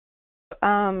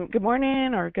Good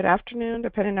morning or good afternoon,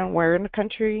 depending on where in the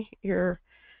country you're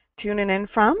tuning in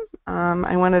from.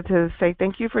 I wanted to say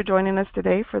thank you for joining us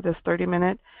today for this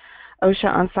 30-minute OSHA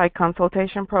On-site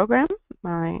consultation program.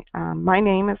 My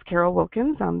name is Carol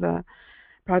Wilkins. I'm the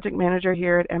project manager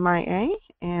here at MIA,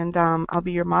 and I'll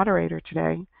be your moderator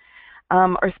today.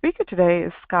 Our speaker today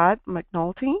is Scott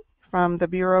McNulty from the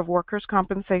Bureau of Workers'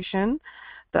 Compensation,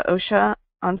 the OSHA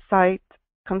On-site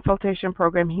consultation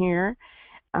program here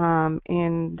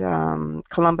in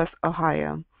Columbus,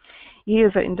 Ohio. He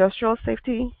is an industrial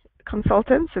safety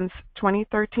consultant since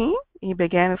 2013. He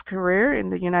began his career in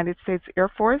the United States Air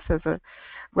Force as a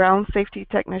ground safety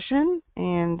technician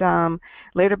and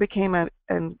later became a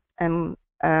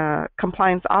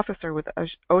compliance officer with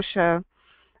OSHA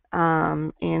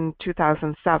in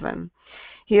 2007.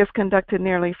 He has conducted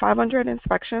nearly 500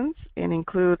 inspections and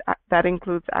that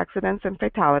includes accidents and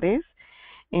fatalities.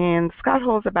 And Scott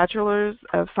holds a Bachelor's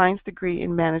of Science degree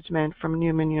in Management from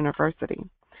Newman University.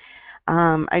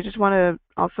 I just want to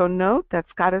also note that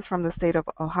Scott is from the state of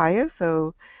Ohio,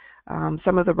 so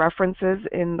some of the references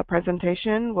in the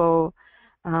presentation will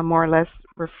more or less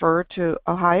refer to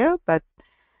Ohio, but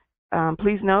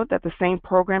please note that the same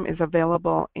program is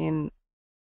available in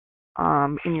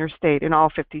your state, in all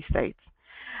 50 states.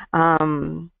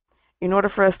 In order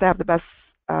for us to have the best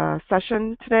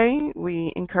session today,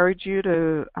 we encourage you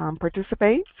to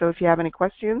participate. So if you have any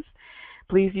questions,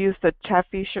 please use the chat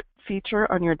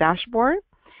feature on your dashboard.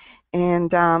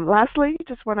 And lastly,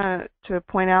 just want to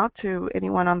point out to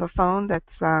anyone on the phone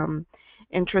that's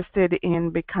interested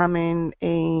in becoming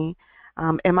a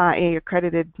MIA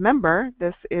accredited member,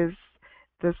 this is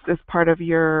part of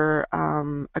your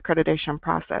accreditation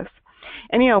process.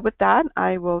 Anyhow, with that,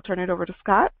 I will turn it over to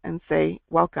Scott and say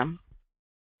welcome.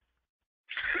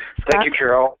 Thank you,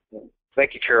 Carol.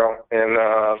 Thank you, Carol. And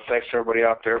thanks to everybody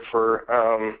out there for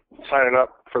signing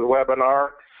up for the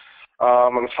webinar.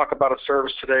 I'm going to talk about a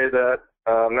service today that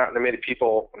not many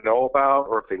people know about,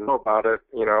 or if they know about it,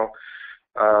 it's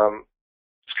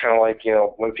kind of like,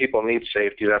 when people need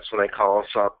safety, that's when they call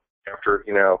us up after,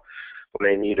 when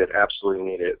they need it, absolutely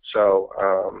need it. So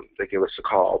they give us a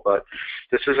call. But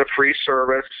this is a free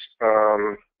service.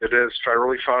 It is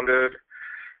federally funded.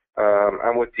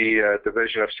 I'm with the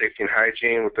Division of Safety and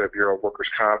Hygiene with the Bureau of Workers'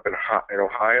 Comp in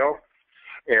Ohio,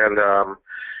 and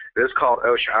it is called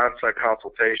OSHA On-site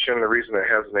Consultation. The reason it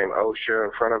has the name OSHA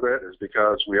in front of it is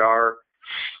because we are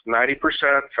 90%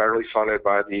 federally funded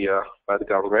by the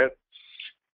government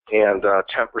and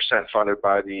 10% funded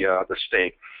by the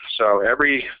state. So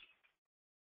every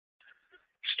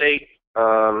state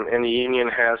in the union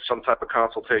has some type of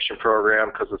consultation program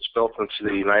because it's built into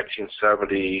the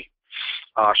 1970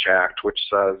 OSHA Act, which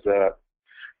says that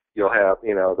you'll have,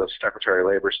 the Secretary of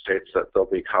Labor states that there'll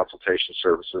be consultation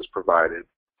services provided.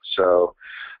 So,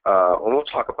 and we'll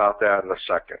talk about that in a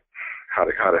second, how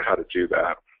to do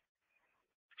that.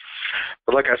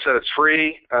 But like I said, it's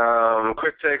free.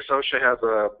 Quick Takes, OSHA has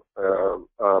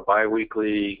a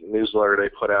bi-weekly newsletter they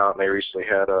put out, and they recently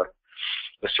had a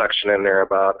section in there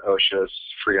about OSHA's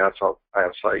free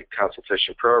on-site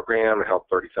consultation program. It helped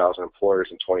 30,000 employers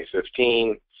in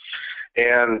 2015.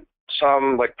 And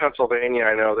some, like Pennsylvania,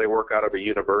 I know they work out of a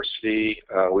university.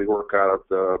 We work out of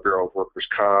the Bureau of Workers'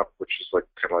 Comp, which is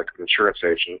kind of like an insurance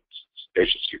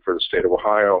agency for the state of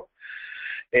Ohio.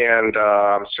 And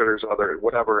so there's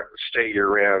whatever state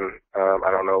you're in,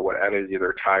 I don't know what entity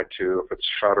they're tied to, if it's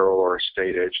federal or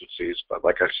state agencies. But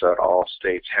like I said, all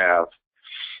states have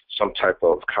some type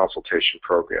of consultation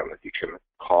program that you can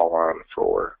call on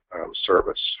for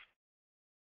service.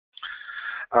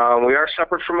 We are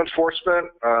separate from enforcement.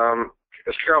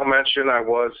 As Carol mentioned, I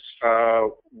was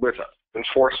with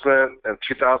enforcement in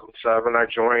 2007. I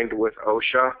joined with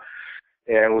OSHA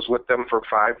and was with them for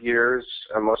 5 years.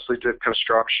 I mostly did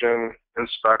construction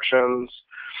inspections,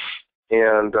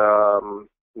 and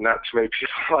not too many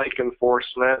people like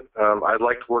enforcement. I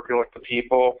liked working with the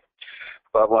people,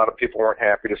 but a lot of people weren't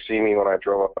happy to see me when I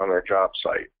drove up on their job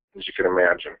site, as you can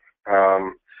imagine.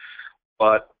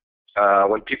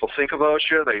 When people think of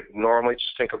OSHA, they normally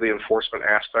just think of the enforcement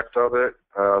aspect of it.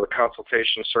 The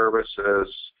consultation service is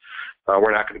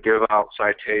we're not going to give out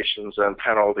citations and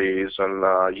penalties,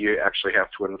 and you actually have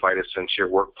to invite us into your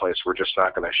workplace. We're just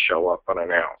not going to show up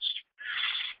unannounced.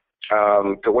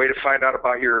 The way to find out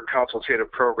about your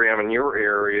consultative program in your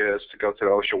area is to go to the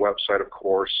OSHA website, of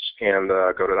course, and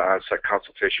go to the On-site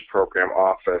Consultation Program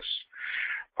office.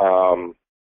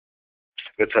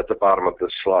 It's at the bottom of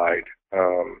this slide,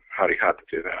 how to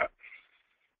do that.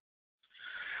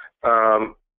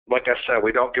 Like I said,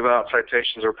 we don't give out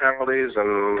citations or penalties,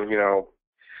 and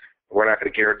We're not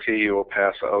going to guarantee you will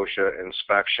pass the OSHA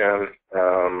inspection.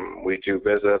 We do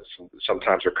visits.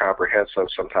 Sometimes they're comprehensive,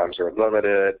 sometimes they're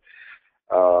limited.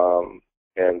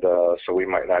 So we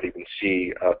might not even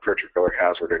see a particular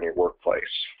hazard in your workplace.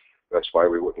 That's why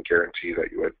we wouldn't guarantee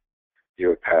that you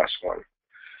would pass one.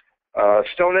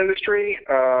 Stone industry.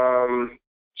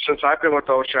 Since I've been with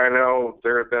OSHA, I know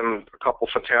there have been a couple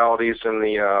fatalities in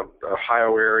the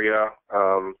Ohio area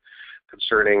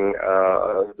concerning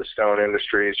the stone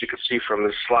industry. As you can see from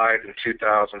this slide, in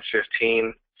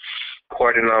 2015,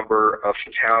 quite a number of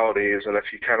fatalities. And if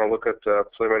you kind of look at the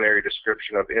preliminary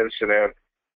description of the incident,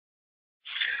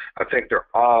 I think they're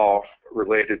all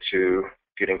related to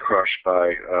getting crushed by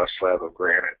a slab of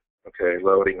granite. Okay,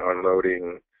 loading,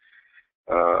 unloading,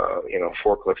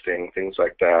 forklifting, things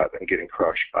like that, and getting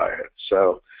crushed by it.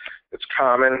 So it's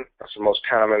common. That's the most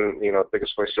common,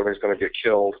 biggest way somebody's going to get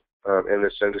killed in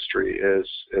this industry is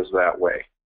that way.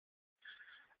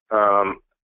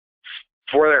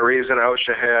 For that reason,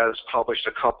 OSHA has published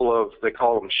a couple of, they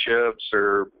call them SHIBs,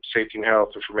 or Safety and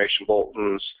Health Information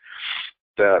Bulletins,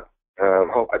 that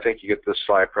I think you get this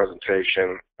slide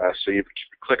presentation. So you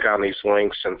click on these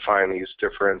links and find these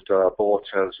different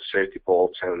bulletins, the safety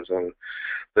bulletins. And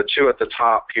the two at the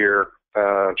top here,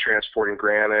 transporting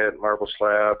granite, marble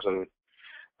slabs, and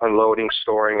unloading,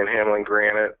 storing, and handling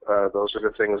granite, those are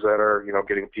the things that are,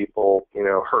 getting people,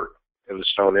 hurt in the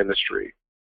stone industry.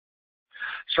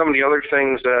 Some of the other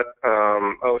things that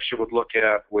OSHA would look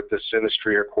at with this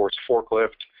industry are, of course, forklift,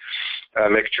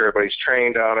 making sure everybody's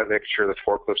trained on it, making sure the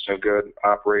forklift's in good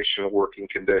operational working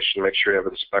condition, make sure you have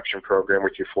an inspection program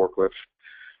with your forklift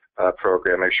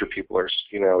program, make sure people are,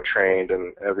 trained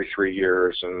and every 3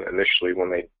 years and initially when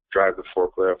they drive the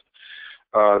forklift.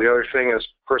 The other thing is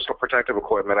personal protective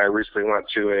equipment. I recently went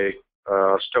to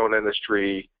a stone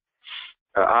industry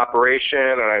operation,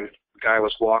 and the guy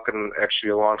was walking actually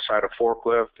alongside a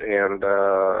forklift and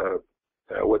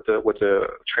with the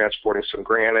transporting some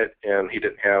granite, and he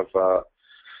didn't have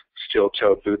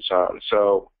steel-toed boots on.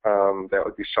 So that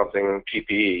would be something,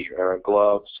 PPE,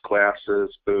 gloves,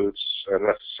 glasses, boots,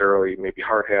 necessarily maybe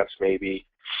hard hats, maybe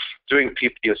doing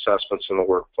PPE assessments in the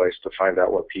workplace to find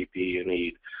out what PPE you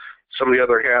need. Some of the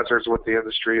other hazards with the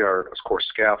industry are, of course,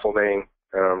 scaffolding.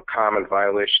 Common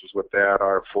violations with that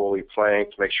are fully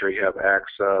planked, make sure you have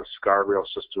access, guardrail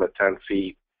system at 10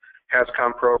 feet,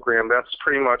 HAZCOM program. That's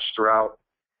pretty much throughout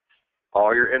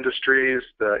all your industries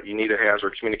that you need a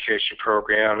hazard communication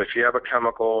program. If you have a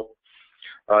chemical,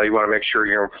 you want to make sure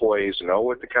your employees know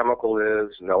what the chemical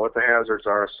is, know what the hazards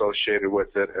are associated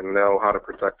with it, and know how to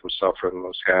protect themselves from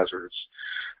those hazards.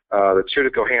 The two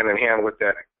that go hand in hand with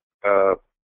that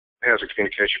hazard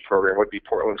communication program would be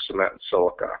Portland cement and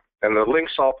silica. And the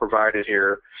links all provided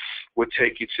here would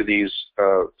take you to these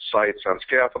sites on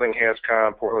scaffolding,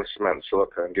 HAZCOM, Portland cement and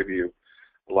silica, and give you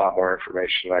a lot more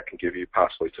information than I can give you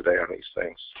possibly today on these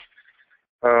things.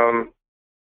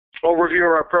 Overview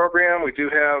of our program. We do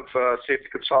have safety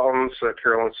consultants.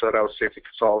 Carolyn said I was safety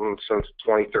consultant since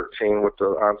 2013 with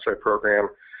the OnSite program.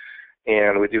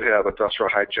 And we do have industrial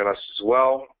hygienists as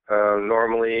well.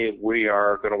 Normally, we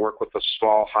are going to work with a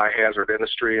small high-hazard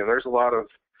industry, and there's a lot of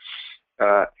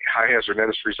high-hazard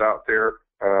industries out there.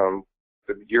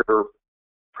 Your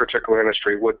particular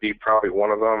industry would be probably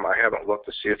one of them. I haven't looked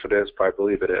to see if it is, but I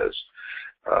believe it is.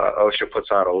 OSHA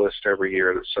puts out a list every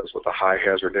year that says what the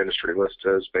high-hazard industry list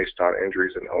is based on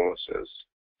injuries and illnesses.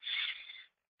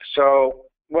 So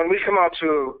when we come out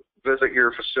to visit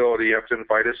your facility, you have to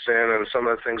invite us in, and some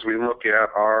of the things we look at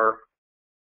are,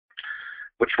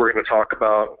 which we're going to talk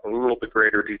about in a little bit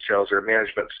greater details, are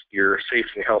your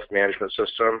safety and health management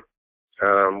system,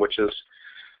 which is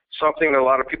something that a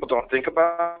lot of people don't think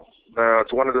about.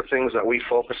 It's one of the things that we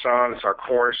focus on. It's our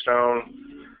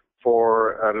cornerstone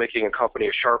for making a company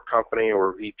a sharp company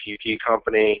or VPP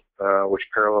company, which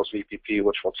parallels VPP,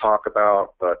 which we'll talk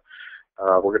about. But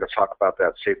we're going to talk about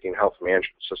that safety and health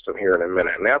management system here in a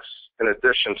minute. And that's in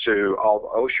addition to all the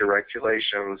OSHA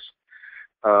regulations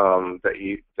that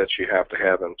you have to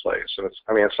have in place. And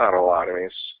it's not a lot.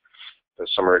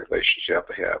 There's some regulations you have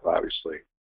to have, obviously.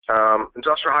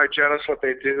 Industrial hygienists, what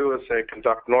they do is they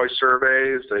conduct noise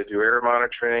surveys, they do air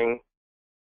monitoring,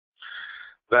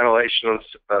 ventilation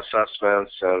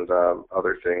assessments, and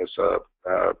other things,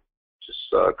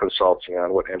 just consulting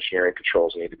on what engineering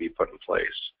controls need to be put in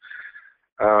place.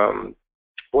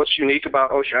 What's unique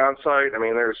about OSHA On-site?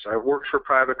 I've worked for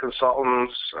private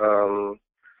consultants.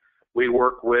 We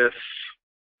work with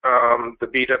the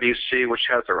BWC, which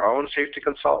has their own safety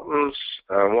consultants.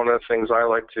 One of the things I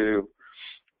like to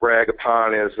brag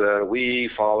upon is that we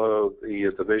follow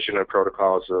the vision and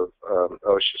protocols of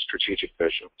OSHA strategic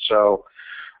vision. So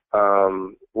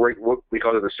We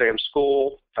go to the same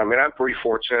school. I mean, I'm pretty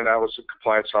fortunate. I was a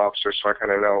compliance officer, so I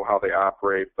kind of know how they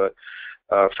operate. But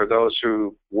for those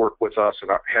who work with us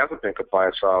and haven't been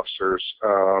compliance officers,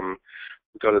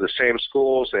 we go to the same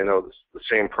schools. They know the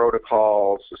same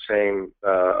protocols, the same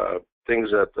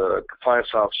things that the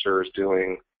compliance officer is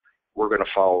doing. We're going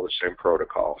to follow the same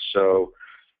protocol. So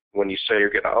when you say you're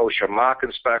getting an OSHA mock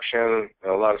inspection,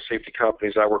 a lot of safety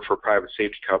companies, I work for a private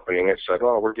safety company, and they said,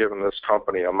 oh, we're giving this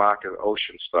company a mock and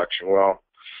OSHA inspection. Well,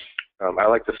 I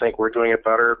like to think we're doing it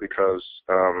better because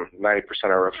 90%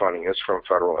 of our funding is from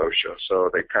federal OSHA. So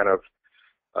they kind of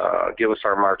give us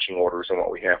our marching orders on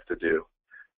what we have to do.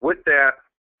 With that,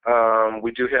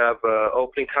 we do have an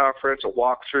opening conference, a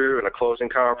walkthrough, and a closing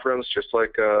conference, just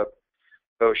like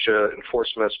OSHA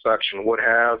enforcement inspection would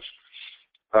have.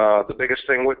 The biggest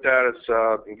thing with that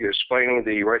is explaining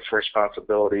the rights and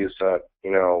responsibilities that,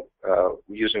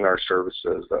 using our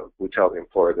services that we tell the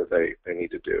employer that they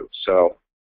need to do. So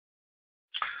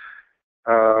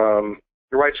the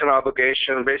rights and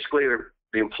obligation, basically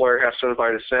the employer has to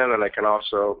invite us in, and they can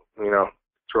also,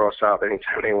 throw us out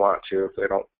anytime they want to. If they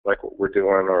don't like what we're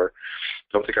doing or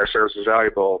don't think our service is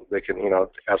valuable, they can,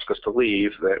 ask us to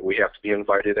leave, that we have to be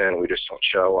invited in. We just don't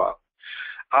show up.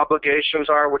 Obligations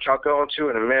are, which I'll go into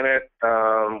in a minute,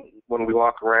 when we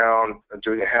walk around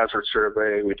doing a hazard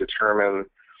survey, we determine,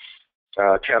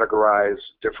 categorize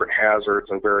different hazards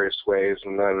in various ways,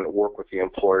 and then work with the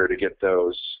employer to get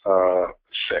those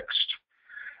fixed.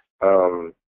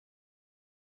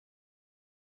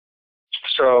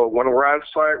 So when we're on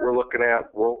site, we're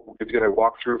going to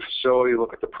walk through a facility,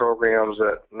 look at the programs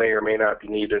that may or may not be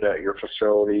needed at your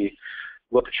facility,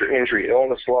 look at your injury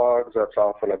illness logs. That's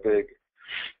often a big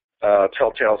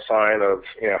telltale sign of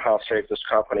how safe this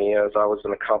company is. I was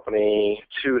in a company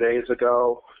 2 days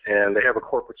ago, and they have a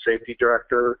corporate safety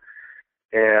director,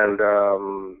 and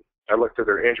I looked at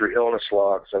their injury illness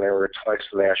logs, and they were twice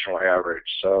the national average.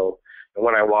 So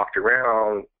when I walked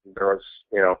around, there was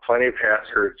plenty of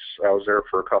hazards. I was there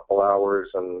for a couple hours,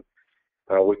 and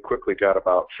we quickly got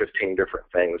about 15 different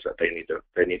things that they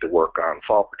need to work on: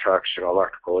 fall protection,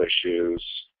 electrical issues.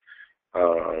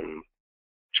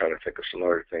 Trying to think of some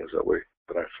other things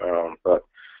that I found, but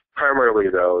primarily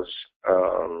those.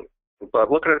 But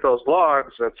looking at those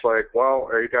logs, it's like, well,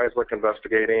 are you guys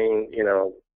investigating,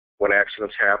 when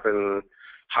accidents happen,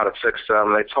 how to fix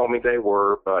them? They told me they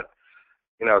were, but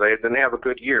they didn't have a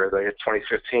good year. They had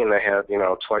 2015. They had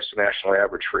twice the national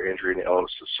average for injury and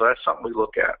illnesses. So that's something we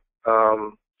look at.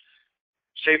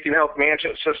 Safety and health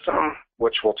management system,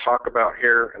 which we'll talk about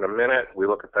here in a minute. We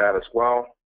look at that as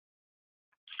well.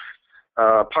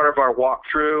 Part of our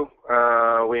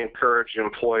walkthrough, we encourage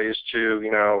employees to,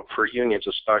 for unions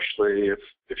especially,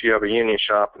 if you have a union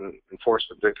shop and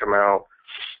enforcement did come out,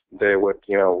 they would,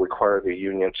 require the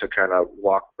union to kind of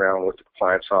walk around with the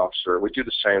compliance officer. We do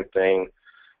the same thing.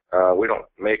 We don't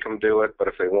make them do it, but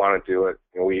if they want to do it,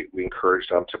 we encourage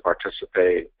them to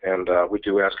participate. And we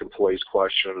do ask employees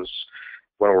questions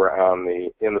when we're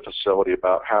in the facility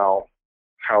about how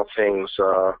things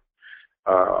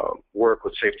work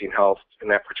with safety and health in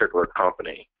that particular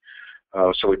company.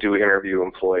 So we do interview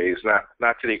employees, not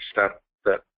to the extent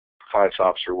that the compliance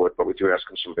officer would, but we do ask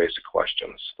them some basic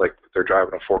questions. Like if they're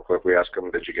driving a forklift, we ask them,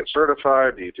 did you get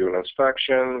certified? Do you do an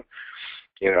inspection?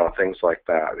 Things like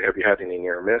that. Have you had any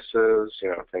near misses?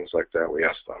 Things like that we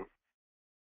ask them.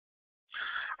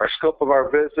 Our scope of our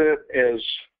visit is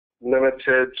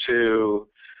limited to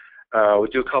we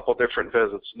do a couple different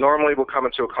visits. Normally, we'll come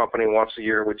into a company once a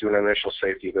year. We do an initial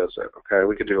safety visit. Okay,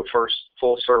 we could do a first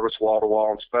full-service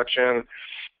wall-to-wall inspection.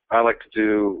 I like to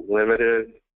do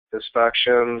limited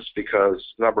inspections because,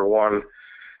 number one,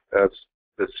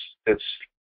 it's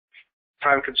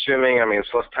time-consuming. I mean,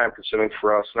 it's less time-consuming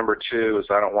for us. Number two is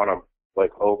I don't want to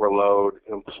overload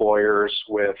employers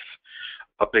with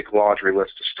a big laundry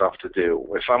list of stuff to do.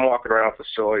 If I'm walking around a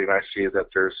facility and I see that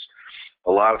there's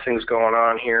a lot of things going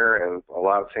on here and a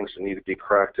lot of things that need to be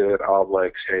corrected, I'll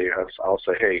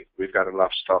say, hey, we've got enough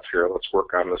stuff here. Let's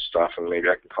work on this stuff, and maybe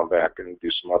I can come back and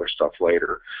do some other stuff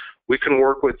later. We can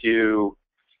work with you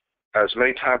as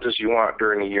many times as you want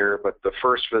during the year, but the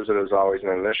first visit is always an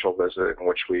initial visit in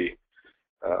which we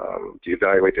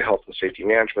evaluate the health and safety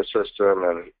management system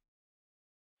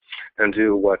and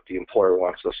do what the employer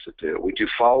wants us to do. We do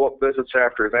follow-up visits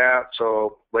after that.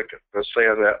 So, let's say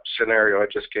in that scenario I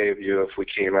just gave you, if we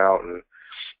came out and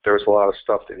there was a lot of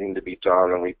stuff that needed to be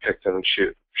done and we picked and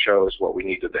chose what we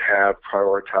needed to have,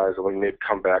 prioritize, and we may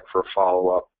come back for a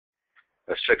follow-up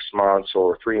 6 months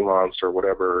or 3 months or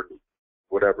whatever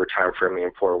time frame the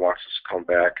employer wants us to come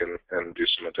back and do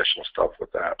some additional stuff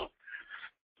with that.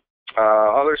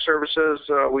 Other services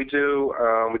we do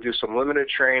some limited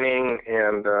training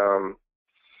and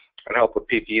help with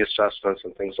PPE assessments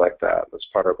and things like that. That's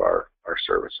part of our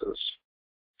services.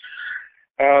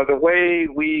 The way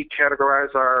we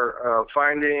categorize our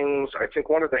findings, I think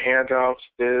one of the handouts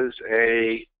is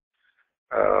a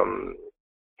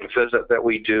visit that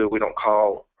we do. We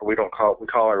call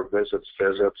our visits.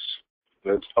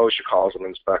 OSHA calls them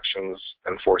inspections,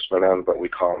 enforcement end, but we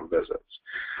call them visits.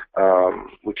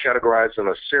 We categorize them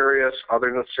as serious,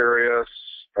 other than serious.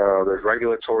 There's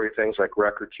regulatory things like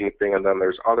record keeping, and then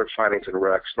there's other findings and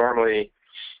recs. Normally,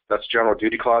 that's general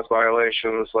duty clause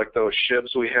violations, like those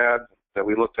shibs we had that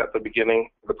we looked at the beginning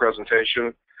of the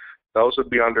presentation. Those would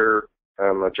be under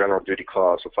a general duty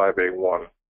clause, a 5A1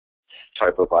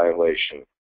 type of violation.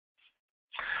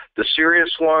 The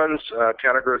serious ones,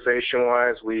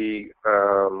 categorization-wise, we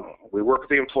work with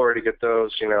the employer to get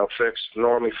those, fixed.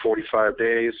 Normally 45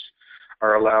 days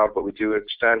are allowed, but we do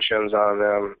extensions on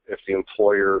them if the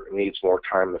employer needs more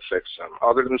time to fix them.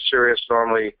 Other than serious,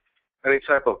 normally any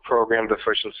type of program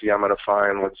deficiency I'm going to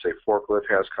find, let's say forklift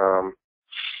has come,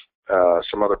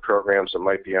 some other programs that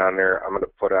might be on there, I'm going to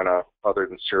put on a other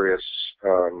than serious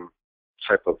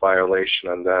type of violation,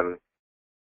 and then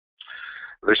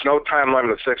there's no timeline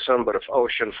to fix them, but if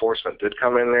OSHA enforcement did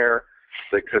come in there,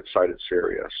 they could cite it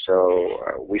serious. So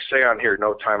we say on here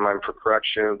no timeline for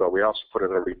correction, but we also put in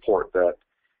the report that,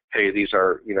 hey, these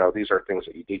are things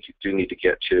that you need to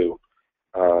get to,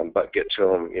 but get to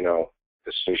them,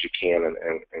 as soon as you can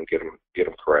and get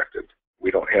them corrected. We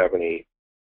don't have any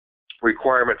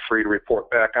requirement for you to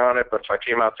report back on it, but if I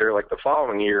came out there like the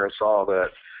following year and saw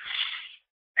that,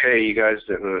 hey, you guys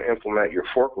didn't implement your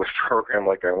forklift program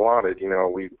like I wanted,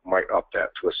 we might up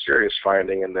that to a serious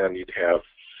finding, and then you'd have,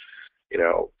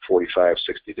 45,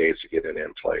 60 days to get it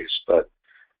in place. But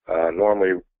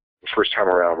normally, the first time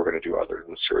around, we're going to do other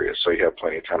than serious, so you have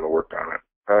plenty of time to work on it.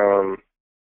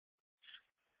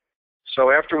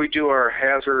 So after we do our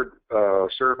hazard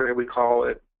survey, we call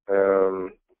it,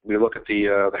 we look at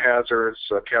the hazards,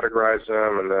 categorize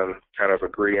them, and then kind of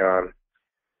agree on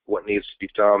what needs to be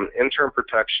done. Interim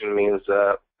protection means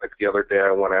that, like the other day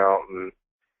I went out and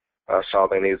saw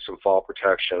they needed some fall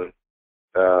protection,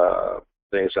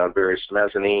 things on various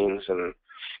mezzanines, and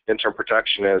interim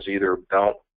protection is either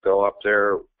don't go up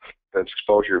there and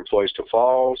expose your employees to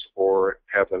falls or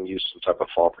have them use some type of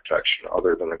fall protection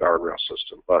other than the guardrail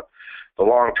system. But the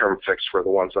long-term fix for the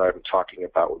ones I've been talking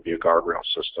about would be a guardrail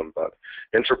system. But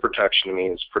interim protection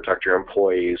means protect your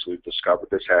employees. We've discovered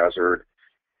this hazard,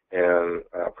 and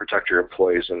protect your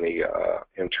employees in the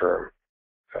interim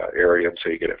area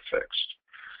until you get it fixed.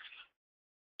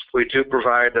 We do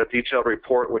provide a detailed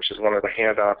report, which is one of the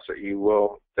handouts that we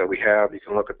have. You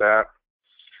can look at that,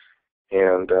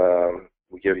 and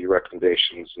we give you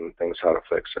recommendations and things how to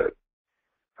fix it.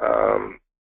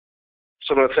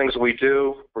 Some of the things that we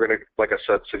do, we're going to, like I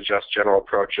said, suggest general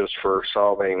approaches for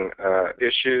solving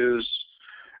issues.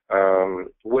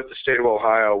 With the state of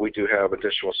Ohio, we do have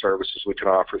additional services we can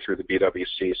offer through the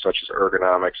BWC, such as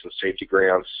ergonomics and safety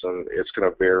grants, and it's going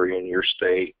to vary in your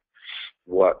state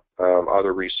what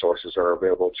other resources are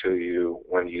available to you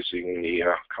when using the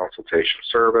consultation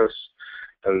service.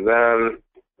 And then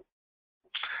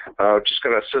just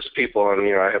going to assist people, and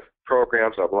I have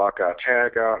programs, I've lockout,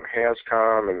 tag out, and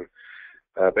HAZCOM, and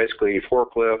basically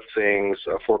forklift things,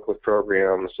 forklift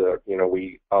programs that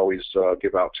we always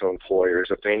give out to employers.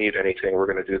 If they need anything, we're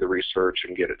going to do the research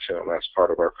and get it to them. That's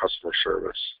part of our customer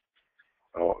service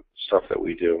stuff that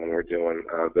we do when we're doing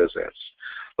visits.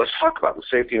 Let's talk about the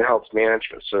safety and health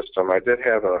management system. I went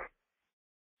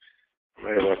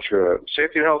through it.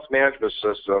 Safety and health management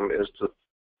system is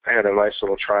I had a nice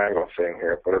little triangle thing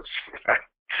here, but it's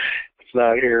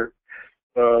not here.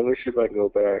 Let me see if I can go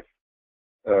back.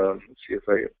 Let's see if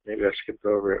maybe I skipped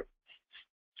over it.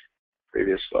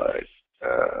 Previous slide.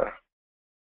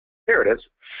 Here it is.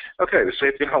 Okay, the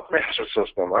safety and health management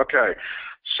system. Okay,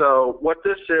 so what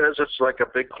this is, it's like a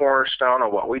big cornerstone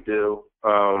of what we do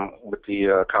with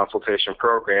the consultation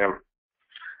program.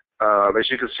 As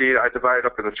you can see, I divide it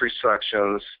up into 3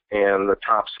 sections, and the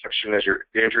top section is your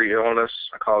injury illness.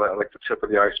 I call that like the tip of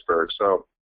the iceberg. So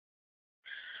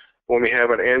when we have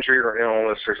an injury or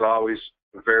illness, there's always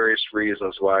various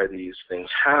reasons why these things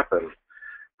happen.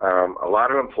 A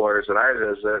lot of employers that I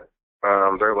visit,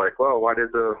 they're like, well, why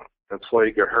did the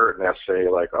employee get hurt? And I say,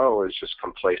 like, oh, it's just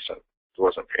complacent. It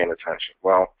wasn't paying attention.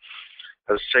 Well,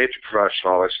 as a safety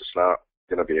professional, it's just not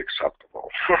going to be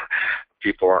acceptable.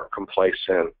 People aren't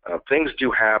complacent. Things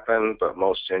do happen, but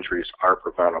most injuries are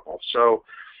preventable. So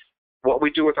what we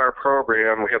do with our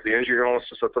program, we have the injury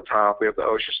illnesses at the top, we have the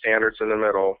OSHA standards in the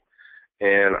middle,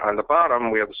 And on the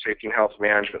bottom, we have the safety and health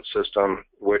management system,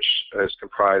 which is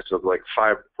comprised of like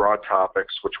 5 broad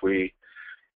topics, which we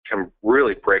can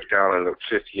really break down into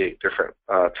 58 different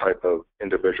type of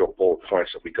individual bullet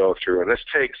points that we go through. And this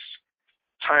takes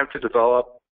time to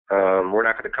develop. We're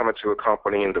not going to come into a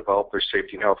company and develop their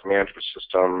safety and health management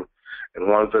system in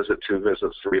 1 visit, 2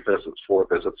 visits, 3 visits, 4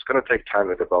 visits. It's going to take time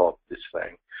to develop this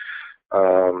thing.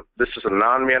 This is a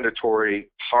non-mandatory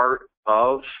part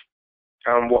of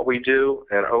what we do,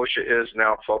 and OSHA is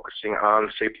now focusing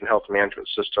on safety and health management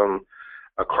system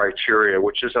criteria,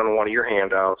 which is on one of your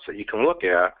handouts that you can look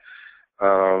at.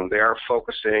 They are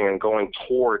focusing and going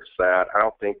towards that. I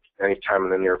don't think anytime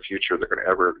in the near future they're going to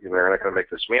ever, they're not going to make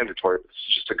this mandatory, but this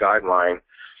is just a guideline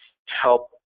to help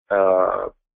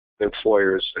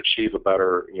employers achieve a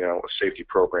better, safety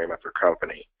program at their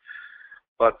company.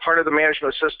 But part of the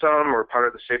management system, or part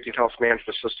of the safety and health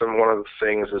management system, one of the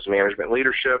things is management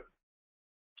leadership.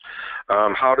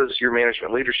 How does your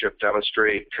management leadership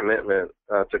demonstrate commitment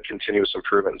to continuous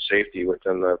improvement and safety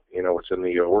within the, within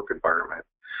the work environment?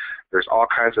 There's all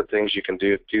kinds of things you can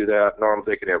do that. Normally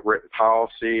they can have written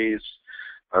policies.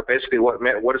 Basically,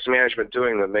 what is management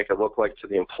doing to make it look like to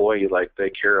the employee like they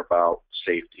care about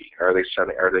safety? Are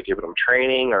they giving them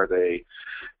training? Are they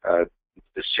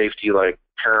is safety like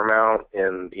paramount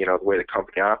in the way the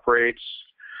company operates?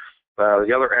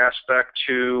 The other aspect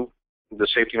to the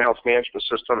safety and health management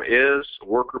system is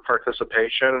worker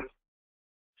participation.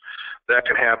 That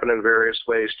can happen in various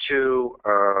ways too.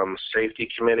 Safety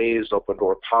committees, open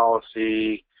door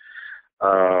policy,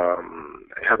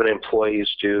 having employees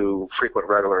do frequent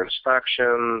regular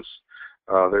inspections.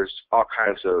 There's all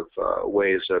kinds of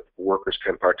ways that workers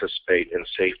can participate in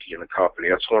safety in the company.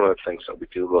 That's one of the things that we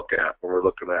do look at when we're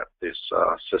looking at this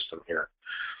system here.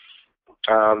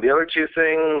 The other 2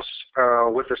 things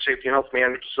with the safety and health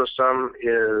management system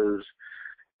is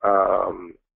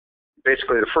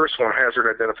basically the first one, hazard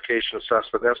identification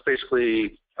assessment. That's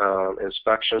basically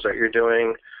inspections that you're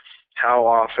doing. How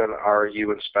often are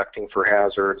you inspecting for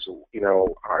hazards?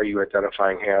 Are you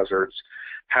identifying hazards?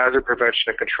 Hazard prevention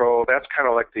and control, that's kind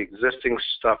of like the existing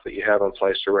stuff that you have in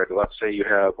place already. Let's say you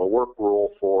have a work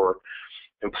rule for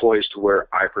employees to wear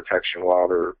eye protection while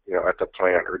they're at the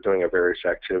plant or doing a various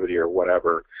activity or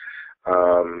whatever.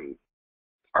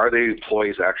 Are the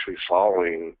employees actually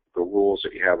following the rules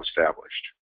that you have established?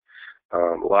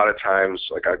 A lot of times,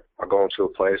 like I'll go into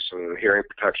a place and hearing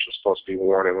protection is supposed to be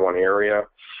worn in one area.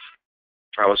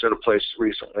 I was at a place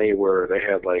recently where they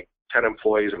had like 10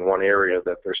 employees in one area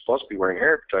that they're supposed to be wearing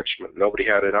hearing protection, but nobody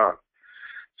had it on.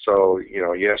 So,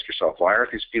 you ask yourself, why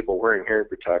aren't these people wearing hearing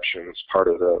protection? It's part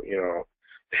of the,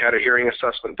 they had a hearing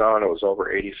assessment done. It was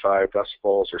over 85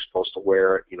 decibels. They're supposed to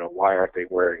wear it. Why aren't they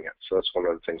wearing it? So that's one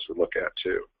of the things we look at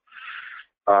too.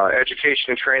 Education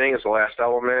and training is the last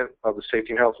element of the safety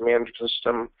and health management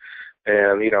system.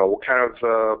 And, what kind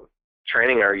of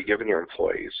training are you giving your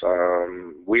employees?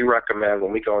 We recommend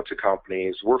when we go into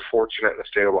companies, we're fortunate in the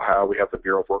state of Ohio, we have the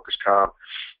Bureau of Workers' Comp,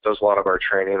 does a lot of our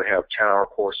training. They have 10-hour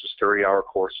courses, 30-hour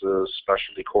courses,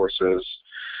 specialty courses.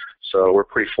 So we're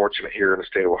pretty fortunate here in the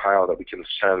state of Ohio that we can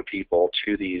send people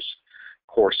to these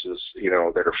courses,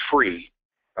 that are free.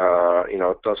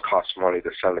 It does cost money to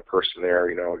send a person there,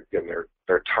 getting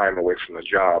their time away from the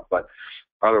job, but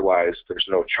otherwise there's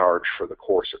no charge for the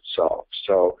course itself.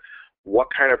 So what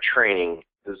kind of training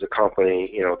is the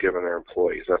company, giving their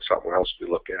employees? That's something else we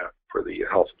look at for the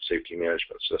health and safety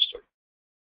management system.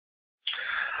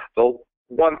 The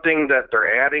one thing that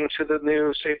they're adding to the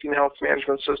new safety and health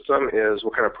management system is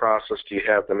what kind of process do you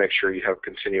have to make sure you have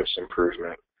continuous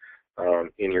improvement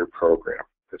in your program.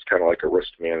 It's kind of like a risk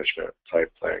management type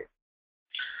thing.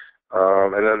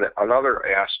 And then another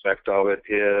aspect of it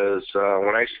is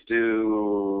when I used to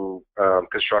do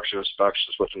construction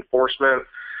inspections with enforcement,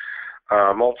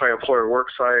 multi-employer work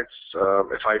sites,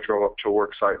 if I drove up to a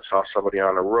work site and saw somebody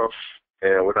on a roof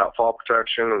and without fall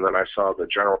protection, and then I saw the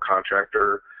general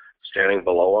contractor standing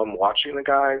below him watching the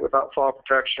guy without fall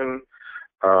protection,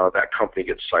 that company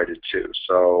gets cited too.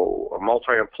 So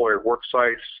multi-employer work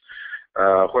sites,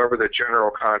 whoever the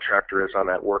general contractor is on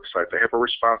that work site, they have a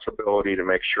responsibility to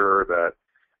make sure that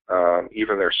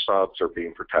even their subs are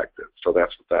being protected. So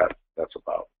that's what that's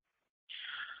about.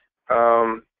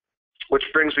 Which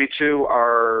brings me to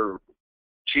our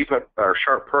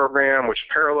SHARP program, which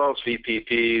parallels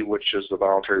VPP, which is the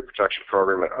Voluntary Protection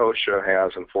Program that OSHA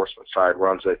has. Enforcement side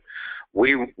runs it.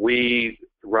 We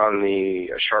run the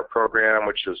SHARP program,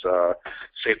 which is a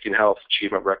Safety and Health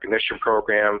Achievement Recognition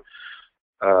Program.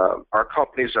 Our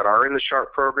companies that are in the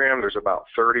SHARP program, there's about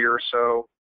 30 or so.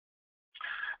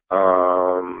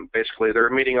 Basically, they're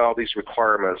meeting all these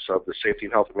requirements of the safety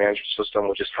and health management system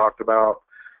we just talked about.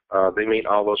 They meet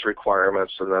all those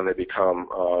requirements, and then they become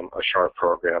a SHARP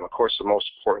program. Of course, the most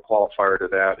important qualifier to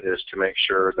that is to make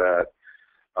sure that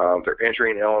their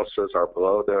injury and illnesses are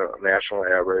below the national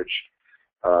average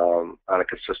on a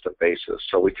consistent basis.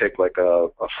 So we take like a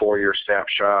 4-year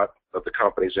snapshot of the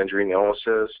company's injury and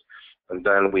illnesses, and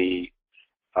then we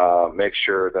make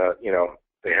sure that,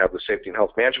 they have the safety and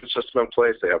health management system in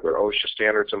place, they have their OSHA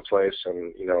standards in place,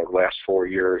 and, the last 4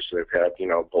 years they've had,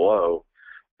 below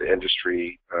the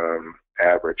industry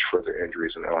average for their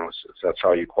injuries and illnesses. That's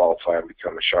how you qualify and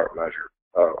become a SHARP measure,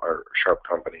 or SHARP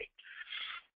company.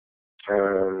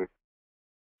 Federal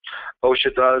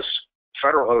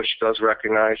OSHA does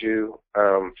recognize you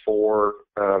for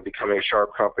becoming a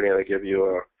SHARP company. They give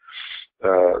you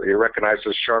you're recognized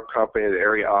as a SHARP company. The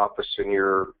area office in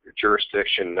your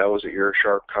jurisdiction knows that you're a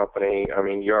SHARP company. I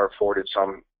mean, you are afforded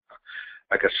some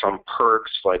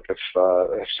perks, like if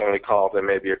somebody called, there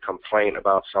may be a complaint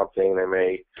about something.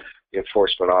 The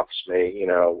enforcement office may,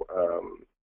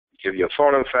 give you a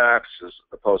phone and fax as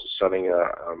opposed to sending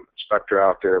an inspector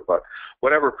out there. But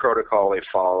whatever protocol they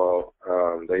follow,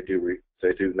 they do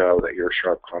know that you're a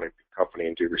SHARP company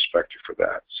and do respect you for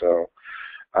that. So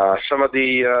some of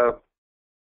the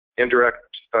indirect,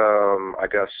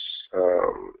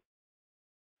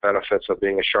 benefits of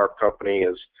being a SHARP company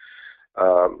is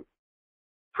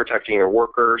protecting your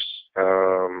workers.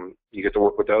 You get to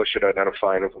work with OSHA to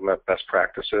identify and implement best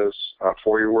practices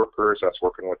for your workers. That's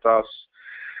working with us.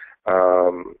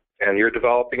 And you're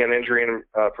developing an injury and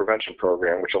prevention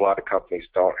program, which a lot of companies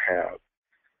don't have.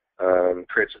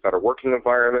 Creates a better working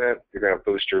environment. You're going to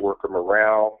boost your worker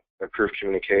morale, improve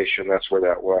communication. That's where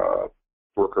that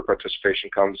worker participation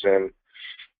comes in.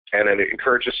 And then it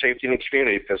encourages safety in the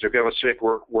community, because if you have a safe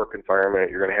work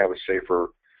environment, you're going to have a safer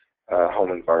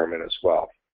home environment as well.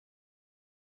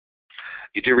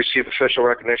 You do receive official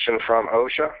recognition from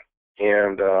OSHA,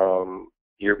 and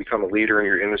you become a leader in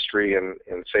your industry and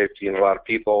safety. And a lot of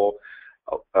people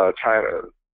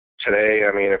today,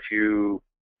 I mean, if you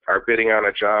are bidding on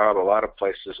a job, a lot of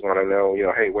places want to know,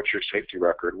 hey, what's your safety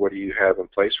record? What do you have in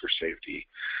place for safety?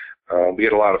 We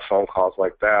get a lot of phone calls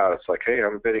like that. It's like, hey,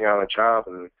 I'm bidding on a job,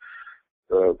 and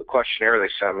the questionnaire they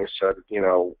sent me said,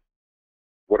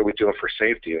 what are we doing for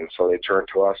safety? And so they turn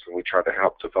to us, and we try to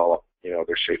help develop,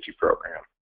 their safety program.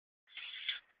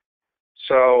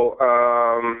 So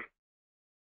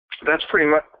that's pretty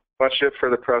much it for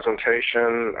the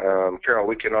presentation. Carol,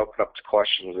 we can open up to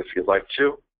questions if you'd like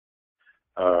to.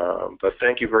 But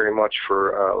thank you very much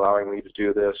for allowing me to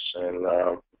do this.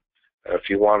 And if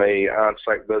you want a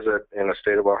on-site visit in the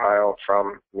state of Ohio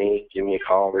from me, give me a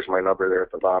call. There's my number there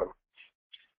at the bottom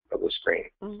of the screen.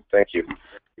 Thank you.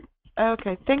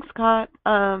 Okay, thanks, Scott.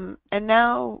 And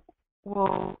now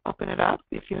we'll open it up.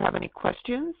 If you have any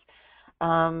questions,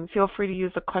 feel free to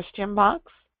use the question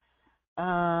box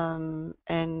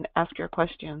and ask your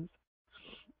questions.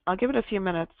 I'll give it a few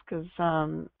minutes, because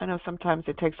I know sometimes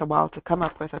it takes a while to come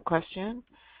up with a question.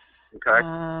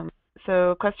 Okay.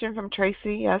 So, question from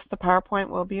Tracy. Yes, the PowerPoint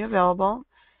will be available.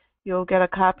 You'll get a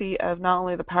copy of not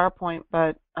only the PowerPoint,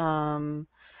 but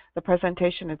the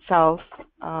presentation itself,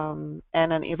 and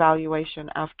an evaluation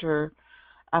after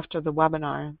the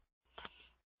webinar.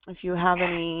 If you have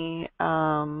any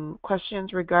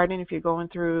questions regarding if you're going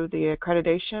through the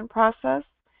accreditation process,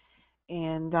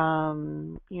 and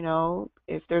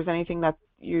if there's anything that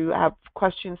you have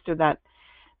questions to that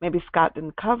maybe Scott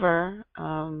didn't cover,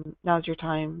 now's your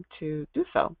time to do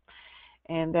so.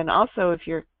 And then also, if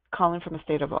you're calling from the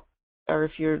state of, or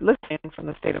if you're listening from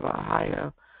the state of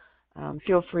Ohio,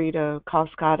 feel free to call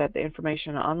Scott at the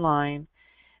information online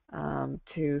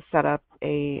to set up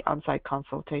a on-site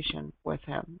consultation with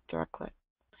him directly.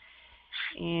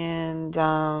 And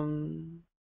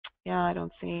yeah, I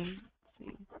don't see.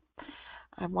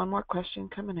 I have one more question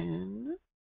coming in.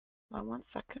 Hold on 1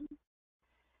 second.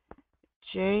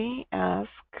 Jay asked,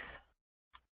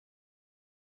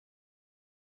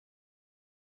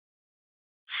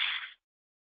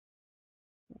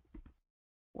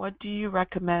 what do you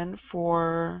recommend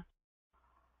for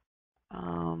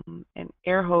an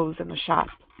air hose in the shop?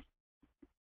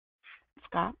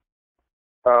 Scott?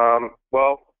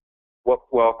 Well,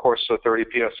 of course, the 30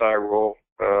 psi rule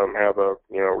have a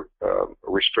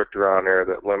restrictor on there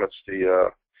that limits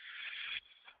the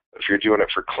if you're doing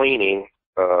it for cleaning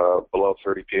below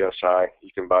 30 psi, you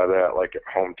can buy that like at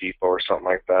Home Depot or something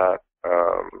like that.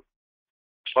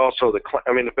 Also,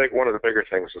 one of the bigger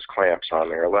things is clamps on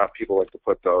there. A lot of people like to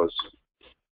put those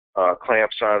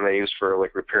clamps on they use for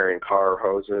like repairing car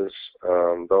hoses.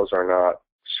 Those are not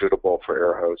suitable for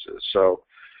air hoses. So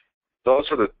those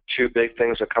are the two big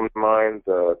things that come to mind,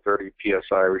 the 30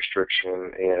 psi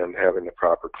restriction and having the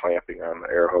proper clamping on the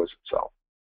air hose itself.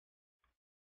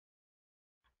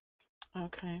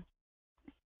 Okay.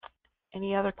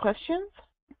 Any other questions?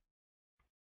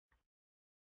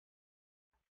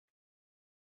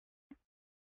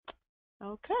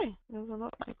 Okay. Doesn't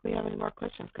look like we have any more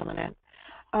questions coming in.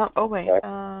 Oh, wait.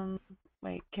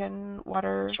 Wait, can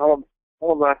water... Hold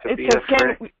on to be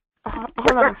afraid.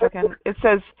 Hold on a second. It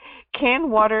says, can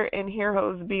water and air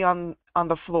hose be on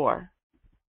the floor?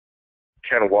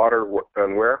 Can water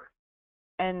and where?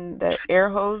 And the air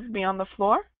hose be on the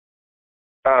floor?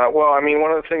 Well, I mean,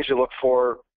 one of the things you look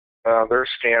for, there's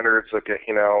standards that get,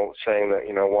 saying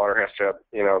that, water has to have,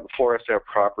 the floor has to have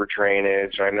proper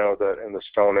drainage. I know that in the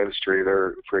stone industry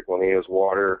there frequently is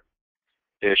water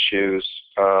issues,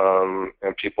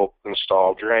 and people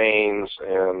install drains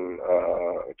and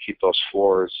keep those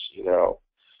floors,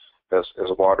 as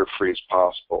water-free as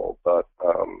possible. But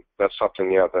that's something,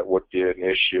 that would be an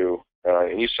issue.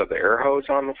 And you said the air hose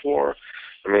on the floor.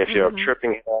 I mean, if you have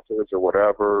tripping hazards or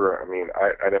whatever, I mean,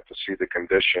 I'd have to see the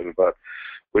condition, but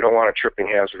we don't want a tripping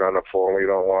hazard on the floor. We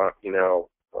don't want,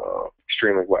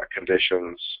 extremely wet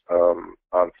conditions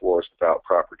on floors without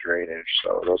proper drainage.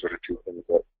 So those are the two things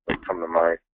that come to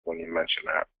mind when you mention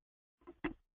that.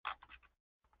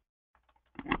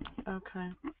 Okay.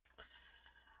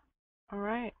 All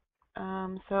right.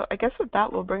 So I guess with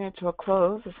that, we'll bring it to a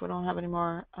close if we don't have any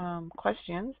more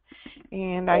questions.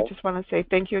 And I just want to say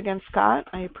thank you again, Scott.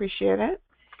 I appreciate it.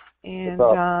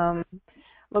 And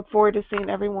look forward to seeing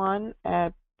everyone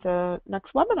at the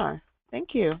next webinar.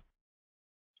 Thank you.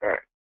 All right.